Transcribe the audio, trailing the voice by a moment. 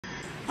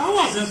How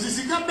was it? This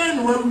is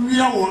when we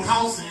are on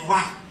house in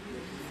Wa.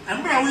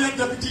 And we are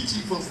deputy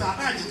chief of staff.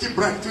 I just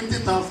bribe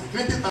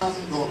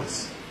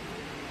 $20,000.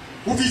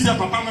 Who is your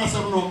papa? I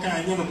said, no,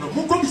 I never know.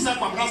 Who could be said,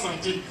 Papa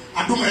Santi?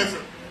 I don't have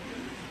it.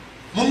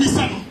 Mommy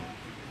San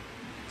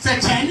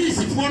said Chinese,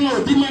 if one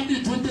or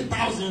demanded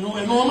 20,000, and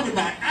no money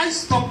back. I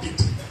stopped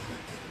it.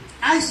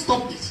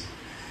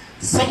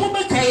 Some of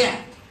my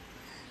career,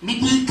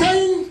 me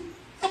kind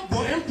of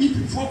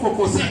NPP for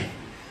Coco said,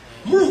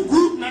 more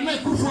good than I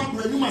could find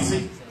when you must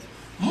say,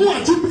 more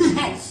Jubilee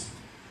House.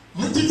 I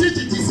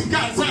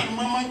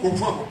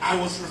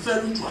was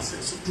referring to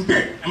Asenso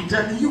today. I'm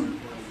telling you.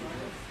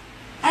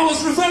 I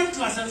was referring to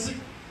Asenso.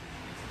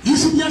 You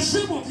should be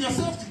ashamed of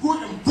yourself to go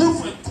and vote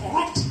for a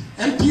corrupt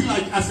MP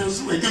like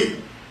Asenso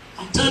again.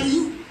 I'm telling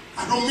you.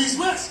 I don't miss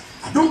words.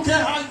 I don't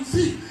care how you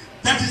feel.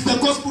 That is the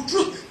gospel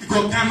truth.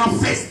 Because Ghana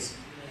first.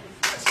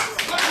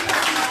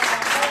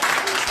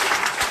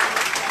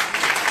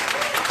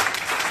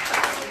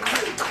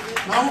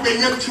 Now we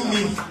get to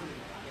me.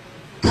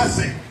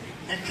 Cousin.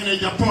 And can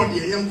Agyapong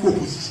the young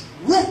opposition.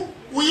 Whoa,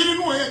 we didn't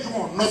know where you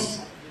are not.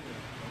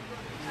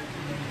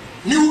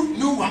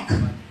 New work.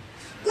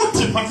 What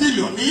a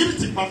pavilion,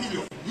 the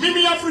pavilion.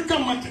 Mimi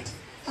African market.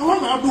 I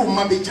want to do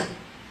Mabeja.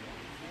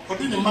 Or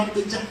didn't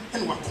Mabeja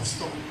and what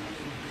custom.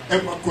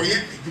 And what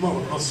quiet, you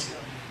are not.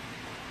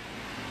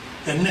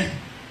 And then,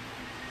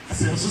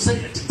 as I say,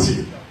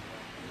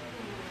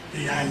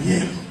 they are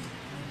here.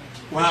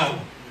 Wow.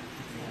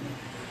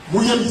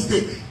 Moya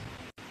mistake.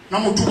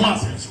 Now, 2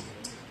 months.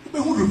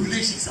 Who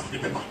revelations of the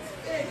paper?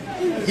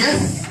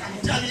 Yes, I'm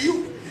telling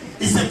you,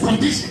 it's a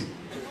condition.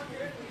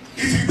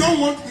 If you don't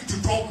want me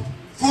to talk,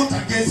 vote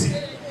against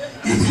him.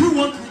 If you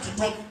want me to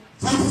talk,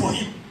 vote for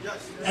him.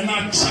 And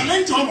I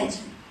challenge all of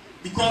you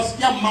because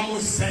your mama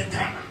said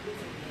Ghana.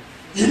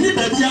 You need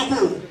baby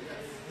apple.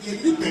 You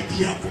need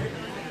baby apple.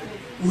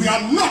 We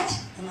are not,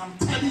 and I'm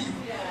telling you,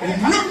 we will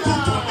not go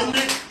to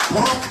any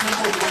corrupt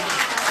member of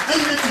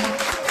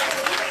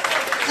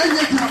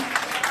Ghana.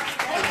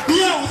 We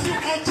are also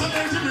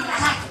challenging in my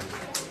heart.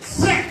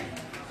 Say,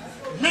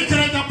 make a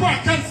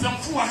Agyapong can't send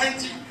for a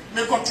hand.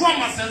 Make a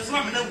trauma sense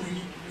from an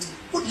enemy.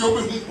 Put your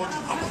way in what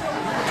happened.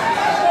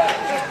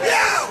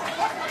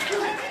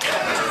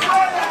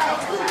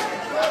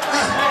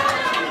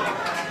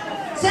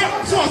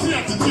 So, see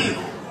at the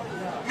table.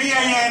 Me, I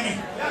am.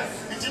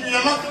 It will be a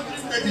lot of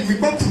things. We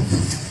got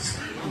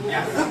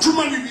too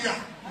many. We are.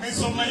 May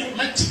so many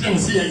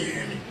chickens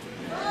here.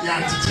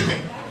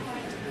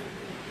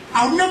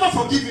 I'll never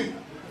forgive him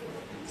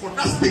for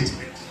that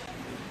statement.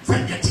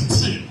 Forget it.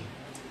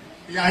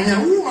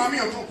 Who are me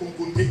on top of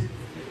Kunde?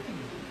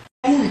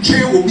 Who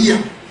chair will be a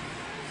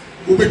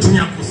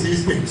Ubetunia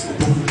persistence?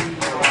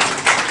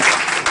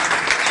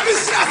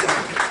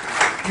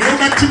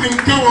 Never to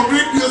go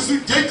radio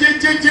suit, J.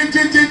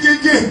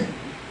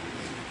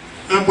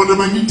 And what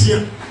am I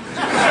here?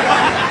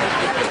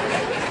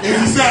 And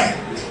he said,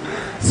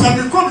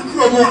 Sabi come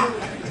Kromo,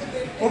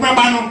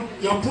 Obamano,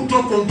 your put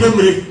up on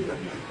Demre.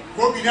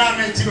 Go be down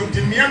and tell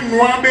the young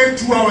one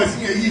 2 hours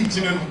in a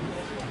year.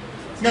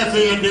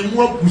 Nothing the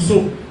more so.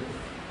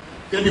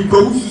 Get the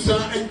Prosusa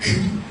and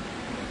King.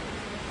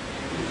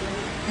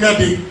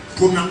 Nadi,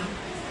 Puna,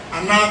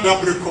 and now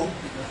Dabrico,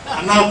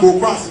 and now go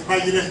cross by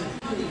the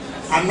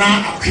and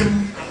now a Kim,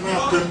 and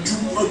now the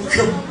 2 of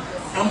Kim,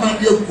 and my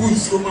dear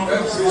goods from my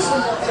house.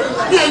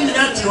 Near me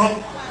at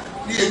home,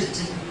 near the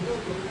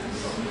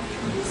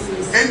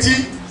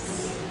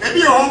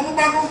maybe a home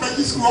battle that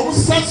is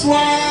almost such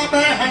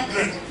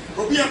 100.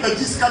 Obi a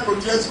Bajiska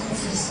continues school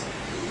fees.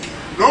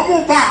 No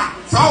more bar,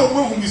 Sao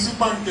who is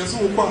super and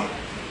so far.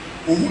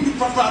 Who would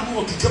papa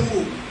know to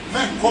Jumbo,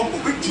 man called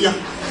Obitia.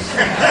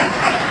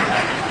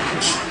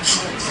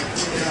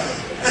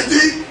 And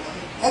the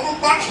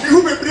Oba, who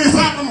may praise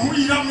up and who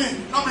you don't mean,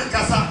 not a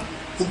casa,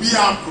 to be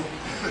uncle.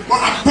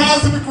 But a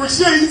thousand because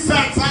she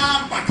inside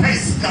some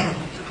case.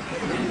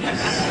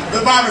 The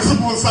bar is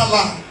supposed to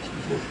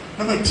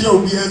never tell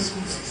me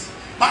school fees.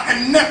 But a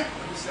neck.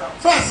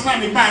 First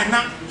money buy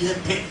now, you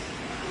pay.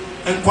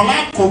 And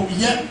Colacco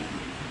yet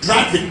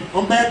driving,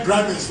 on bad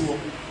drivers who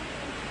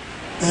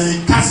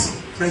castle,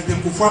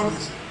 President Kufuor,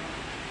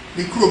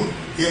 the crew,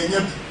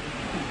 the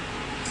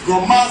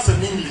go maths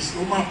and English,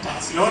 no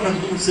matters. The other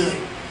who say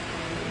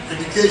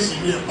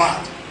education here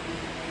bad.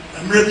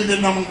 I'm ready the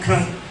number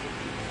crying.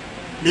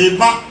 They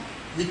back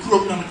the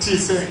crew number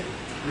say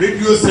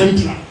radio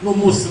central, no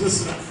more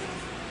solicitor.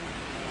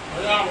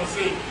 I was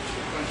saying.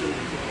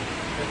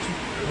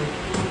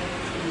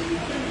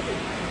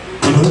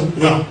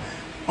 Yeah.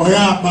 Oh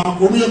yeah,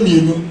 but we are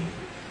mean.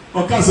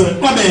 Okay, sir.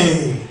 What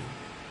day?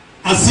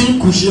 I see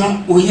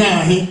Kushia. Oh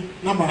yeah, he.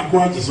 Na ba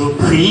kwa jiso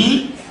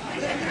free.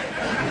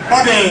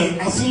 What day?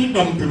 I see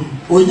dumping.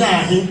 Oh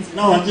yeah, he.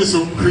 Na wa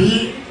jiso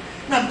free.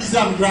 Na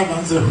bizam grab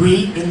and say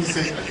free. And he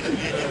say,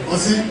 "Oh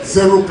see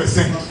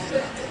 0%."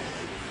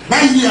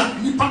 By year,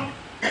 nipa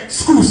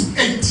schools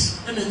 8,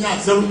 and then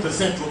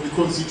 0% from the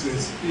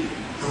constituency.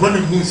 When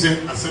the moon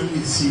said assembly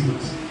is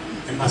serious,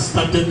 and I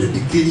started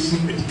education.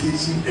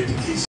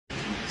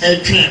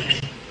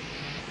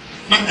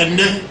 And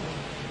then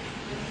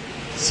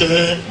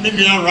Say,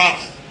 maybe a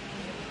rough.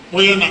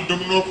 We are not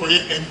domino for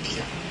your MP.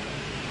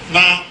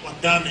 Now,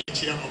 what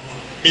damage you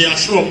may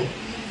assure.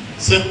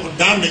 Say, what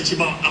damage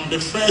I'm the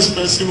first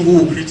person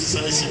who will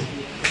criticize him.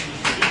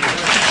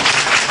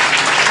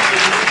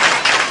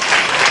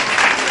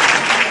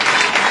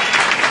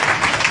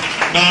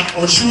 Now,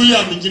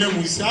 Oshuya Mijina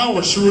Musa,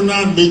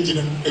 Oshuna Mijin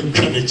and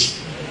Kennedy.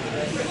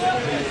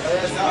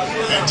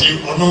 And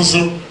he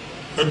also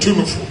a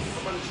tuneful.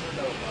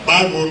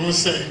 Bible no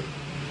say,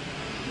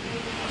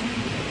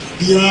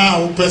 Bia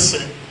o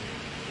person,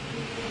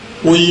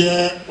 we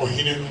or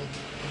Hineno,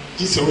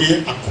 this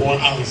way a core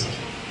answer.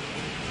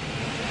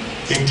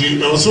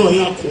 Indeed, also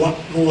a aqua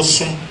no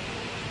song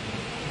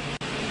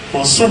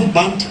or some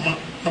Bantama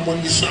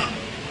among the sun.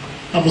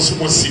 I was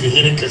almost seen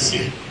here in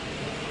Cassia.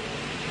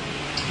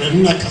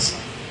 Nakasa.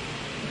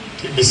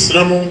 The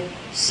Misramo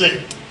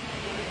said,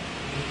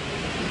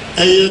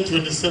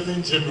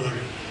 27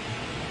 January.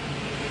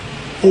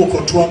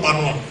 Okotua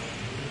Banwa.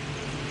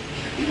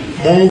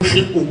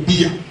 Monche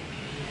Obia.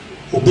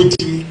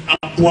 Obetimi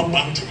Abua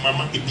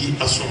Bantama Ebi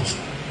Asenso.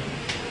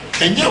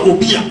 Enya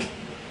Obia.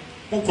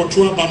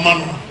 Okotua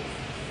Bamanwa.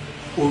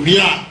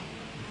 Obia.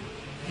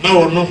 Na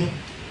ono.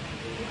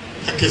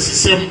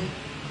 Akesisem.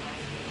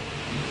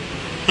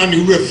 Na ni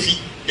wefi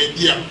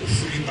edia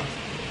ofuriba.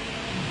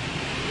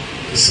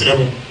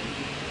 Israel.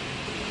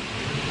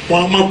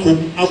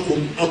 Wamakum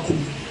akum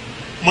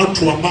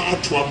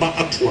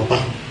atuaba.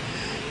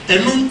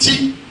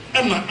 Enunti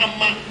ena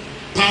ama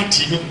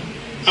party no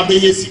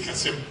abeye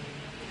sikasem.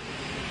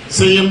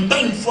 Se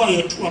yemban fo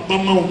ayatuaba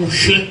ma wo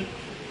hwe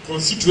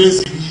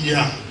constituency yi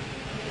a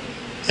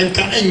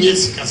enka enye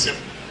sikasem.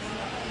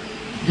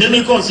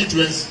 Meme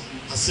constituency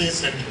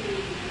Asenso.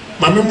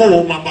 Mame mo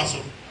wo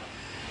mabaso.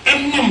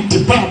 Enam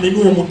tipa me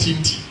no mo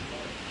tinti.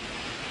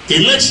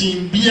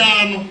 Election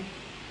bia no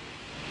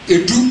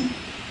edu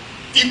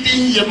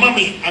ibi ye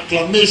mame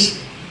acclamation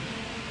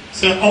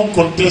say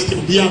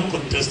uncontested be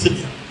uncontested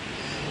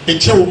e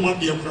che wo ma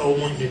de kra wo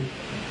monye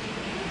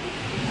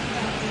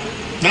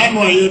na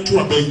no aye to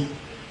abay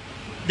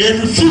they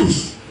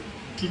refuse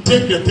to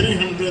take the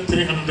 300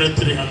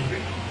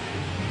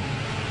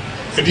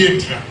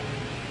 edientra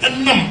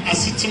enam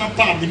asitina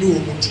pa me no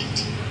wo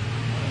titi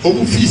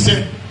obu fi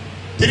say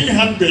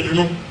 300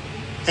 no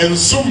and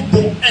some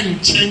bo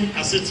and chain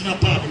asitina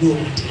pa me no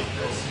wo titi.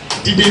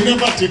 Did they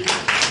never take it?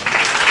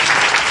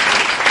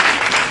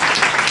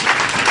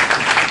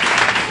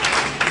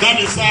 That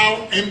is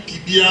how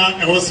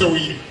NPP was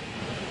away.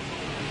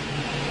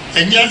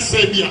 And yet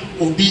said,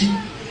 Obi,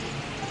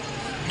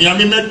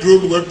 Yamime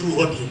drove were to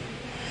Hodi.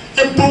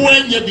 And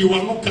Powen Yabi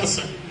Wano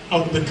Casa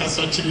out of the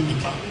Casa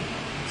Chilipa.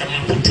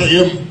 And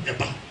Putayam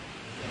Eba.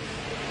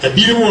 A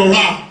beautiful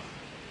wa.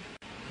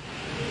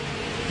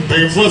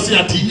 By force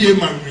at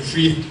Yeman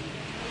free.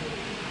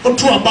 Or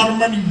to a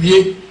barman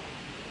ye.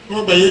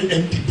 No by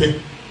NPP,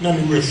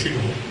 none will feel.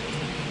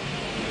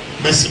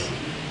 Messi,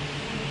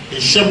 a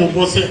shamu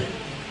bose,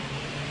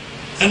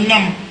 and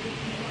nam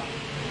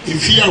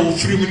if you are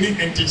free minute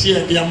entity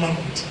at the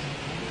amount.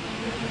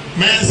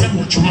 Mesa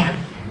Muchman,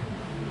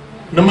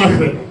 no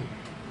matter.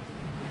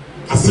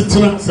 A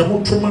sitting,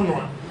 some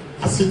Trumanua,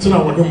 a sitting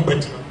our own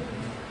better.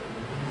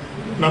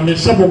 Now, the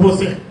shamu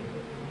bose,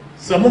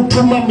 some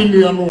Truman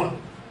Millianoa,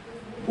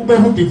 who by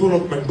who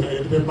development I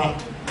remember.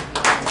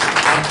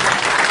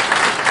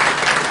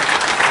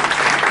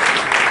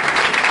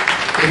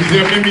 Is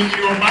there maybe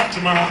your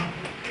Bantama?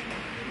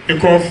 They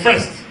call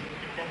first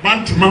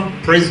Bantama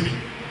President.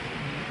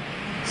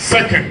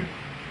 Second,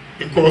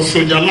 they call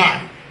Soldier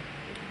Line.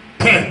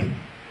 Third,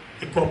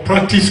 they call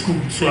practice school.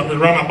 So I'm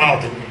run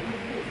about it.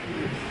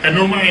 And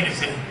no mind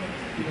anything.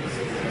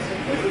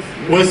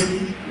 Was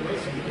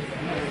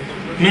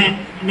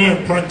no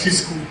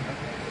practice school.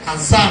 And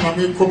some of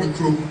them come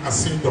through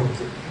as same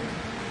doctor.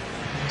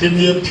 Then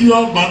the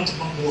pure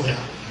Bantama boy.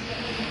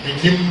 The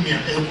him near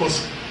Airport.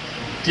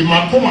 The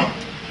Makoma.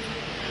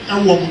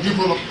 And what would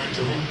development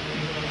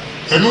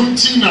and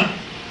untina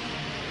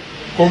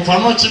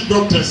confirmative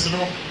doctors, you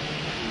know.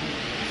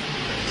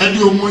 And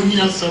you more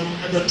here some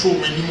other two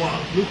anymore.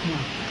 Look,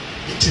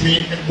 to me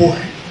a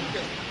boy.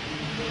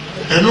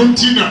 And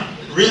untina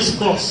race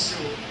course.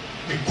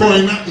 The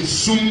coroner is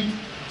soon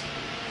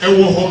a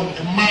war,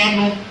 a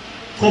man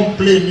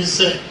complain, he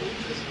said,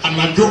 and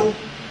a joke,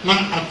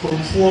 not a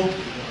conform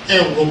a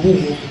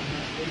wobo.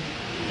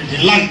 And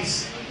the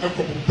lights, a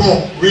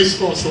ball, race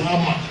course or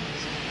hammer.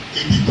 A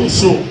people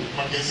so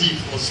magazine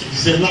for so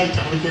light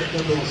and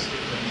those.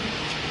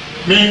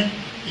 Men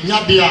in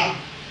Yabia,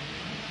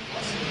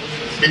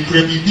 the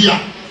Grebibia,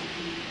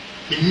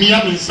 the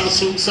Mia in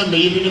Sasso, Sunday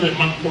evening and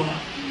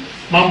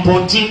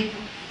Mamponti,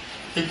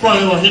 a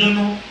choir or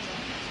Hino,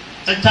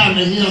 a can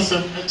hear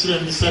some actually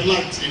Mr.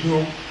 Lights, you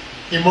know,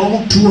 a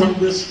more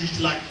 200 street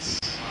lights.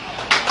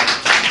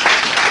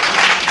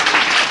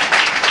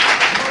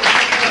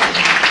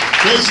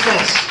 Race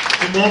course,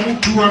 a more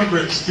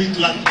 200 street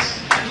lights.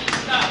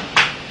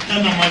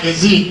 And a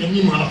magazine, and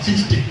you have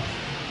 50.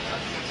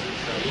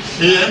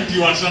 The MP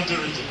was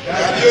St0rrυpt.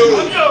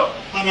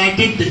 And I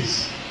did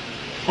this.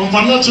 On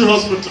Financial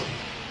Hospital,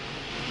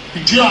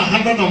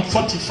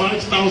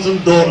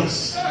 $145,000.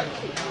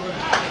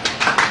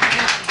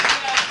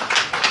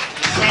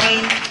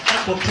 Sign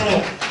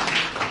control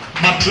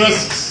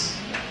mattresses.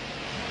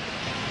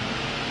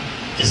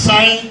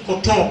 Sign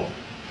control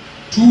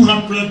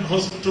 200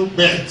 hospital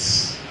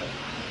beds.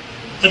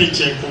 And it's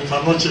a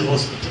Confanoche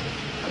hospital.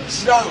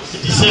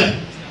 It is a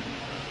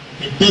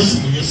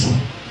best in this one.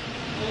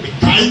 The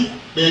Kai,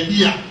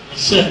 baby, a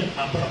share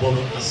of Brabon.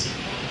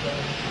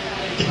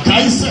 The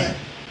Kai said,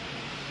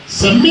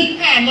 Sami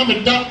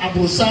Anamida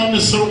Abusan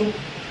so.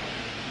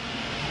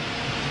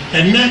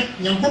 And then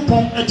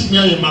Yankopon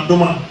Etinia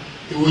Madoma,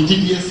 it will give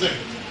you a say.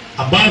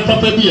 A buy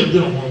papa be a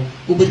bill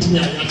who bet me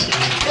a yacht.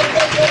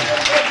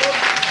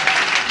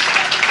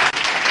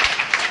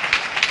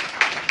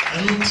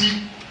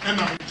 And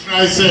I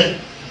try say,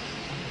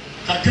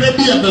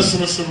 Kakrebi a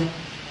Bessono,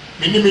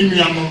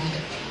 Miniminiano,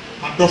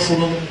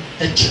 Madofono,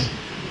 Etch,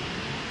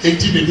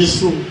 80 minutes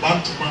through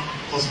Bantama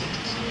hospital.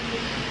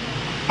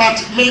 But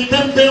me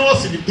Pembe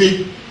was in the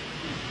day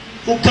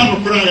who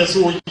can cry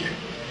so here.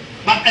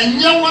 But I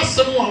know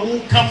someone who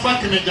come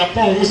back in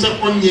Agyapong who said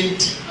on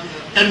Yenti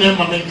and then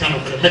my man can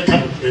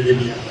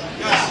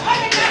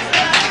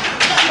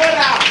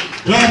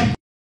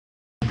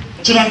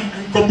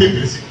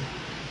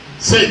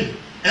say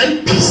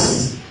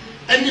MPs,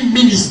 any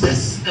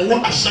ministers, and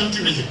what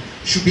Ashanti region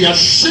should be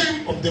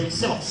ashamed of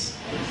themselves.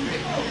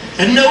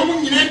 And now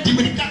when you need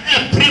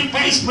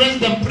vice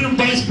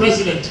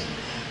president,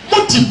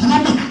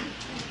 multi-group,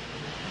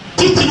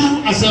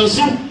 Titinu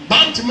Asenso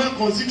Bantama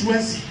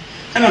constituency,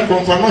 and a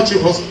Confanoche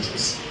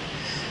hospitals.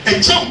 A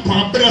jump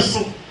on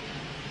Bresso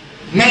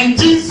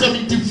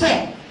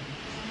 1974.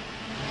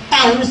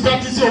 I will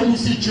start to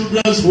see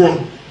children's war.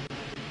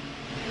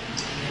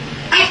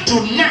 Up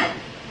to now,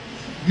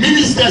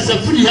 ministers are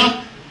free,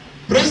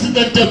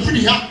 president are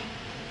free, a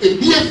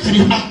beer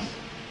free,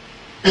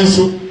 and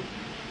so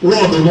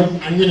Lord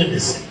and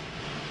enemies.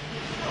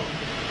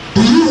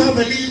 Do you have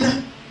a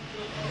leader?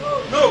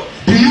 No.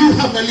 Do you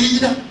have a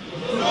leader?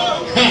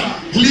 No.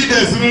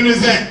 Leaders, no,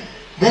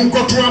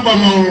 Monko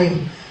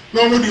Tuabamon,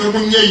 no, you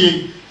won't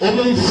ye,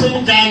 Omen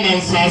from Ghana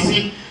and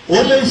Sassi,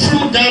 Omen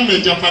from Ghana,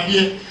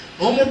 Japabia,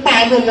 Omen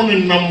Pano,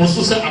 and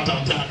Namosusa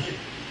Atantani,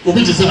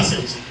 Obit is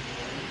Asenso.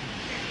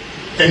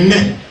 And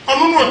then, I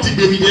don't know what to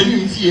be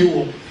in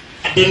fear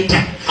at Denta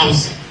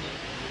House.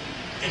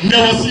 And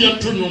never see a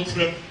two non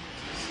friend.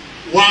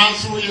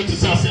 Once we have to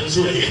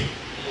Asenso here.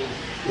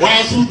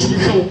 Once we to be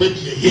held baby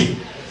here.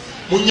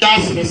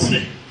 Munyas and the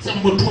snake,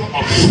 some would talk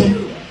of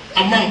food,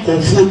 a monk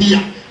of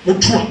phobia,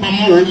 would talk about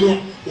more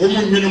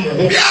woman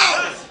minimum.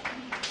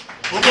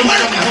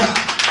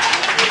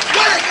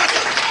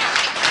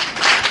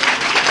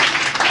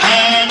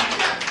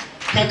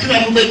 Kakra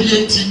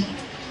Mubedienti.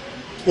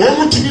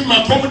 Woman to me,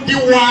 my comedy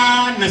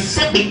one, a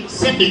sebi,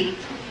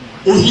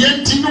 or he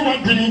ain't no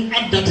one bringing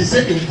up that is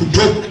in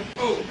Kuto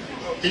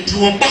into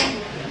a back.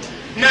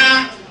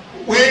 Now,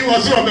 where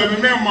was your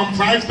minimum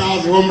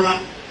 5,000 Omra?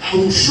 I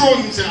will show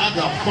you the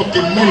other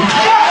fucking money.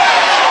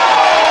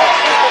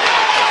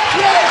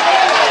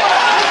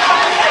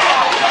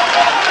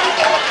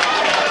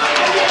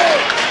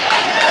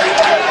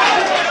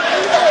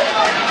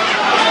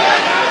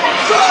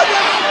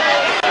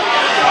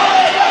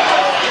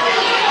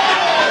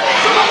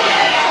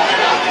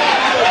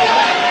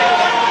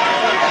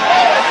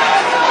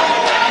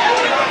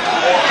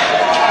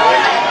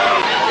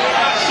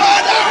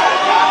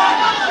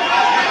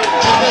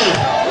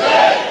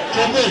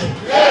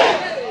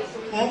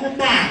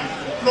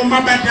 No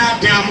matter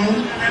that down,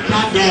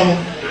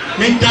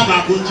 make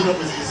that go to the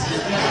position.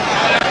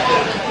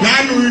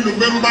 Now,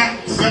 November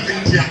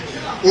 7th,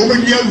 over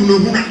here,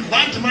 Nuna,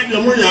 Bantama,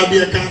 your money, I'll be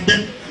a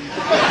campaign.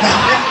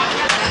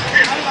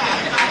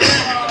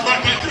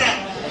 But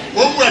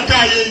over a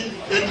Kaye,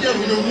 and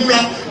Nuna,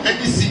 and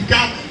the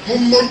Sika,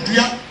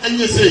 Mumodia, and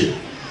you say,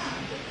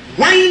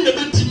 why in the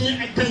Betty,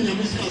 I can you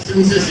miss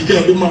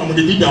Sika, the mom,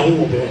 the Vida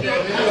over.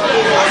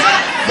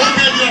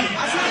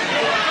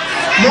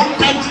 No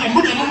times, I'm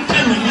going to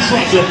tell you this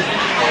was your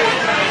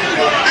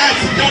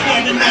ask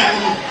God in there.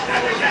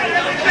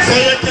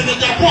 Say it in the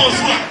Japan,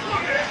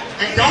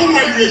 and go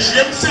my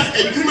regime,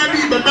 and you may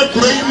be better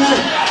praying more.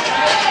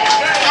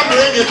 I'm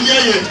ready to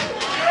hear you.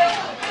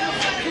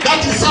 That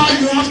is how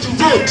you have to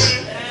vote.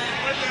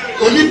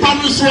 Only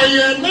Panos were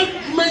here, not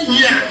me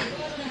here.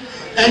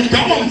 And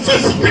come on,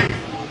 first.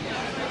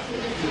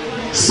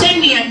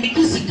 Send me a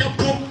Midisika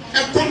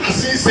and come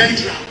as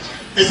central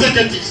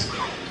executives,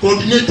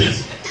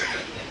 coordinators.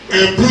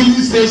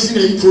 Police station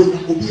and phone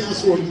will be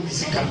as one in the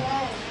Sika.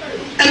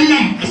 And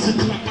now, as a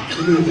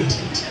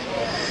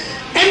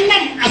and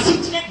now, as a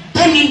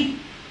Bonnie,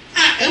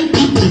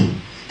 NPP,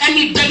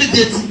 any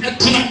delegates at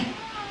time.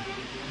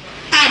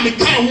 I'm a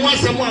car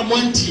once a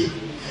month here.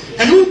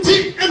 And who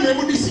take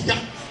everybody Sika,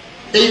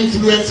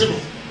 influencer,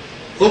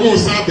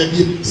 almost our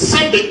baby,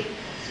 Sunday,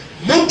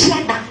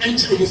 Montua back and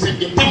you said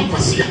the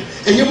Pampasia,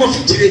 and you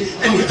must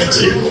and you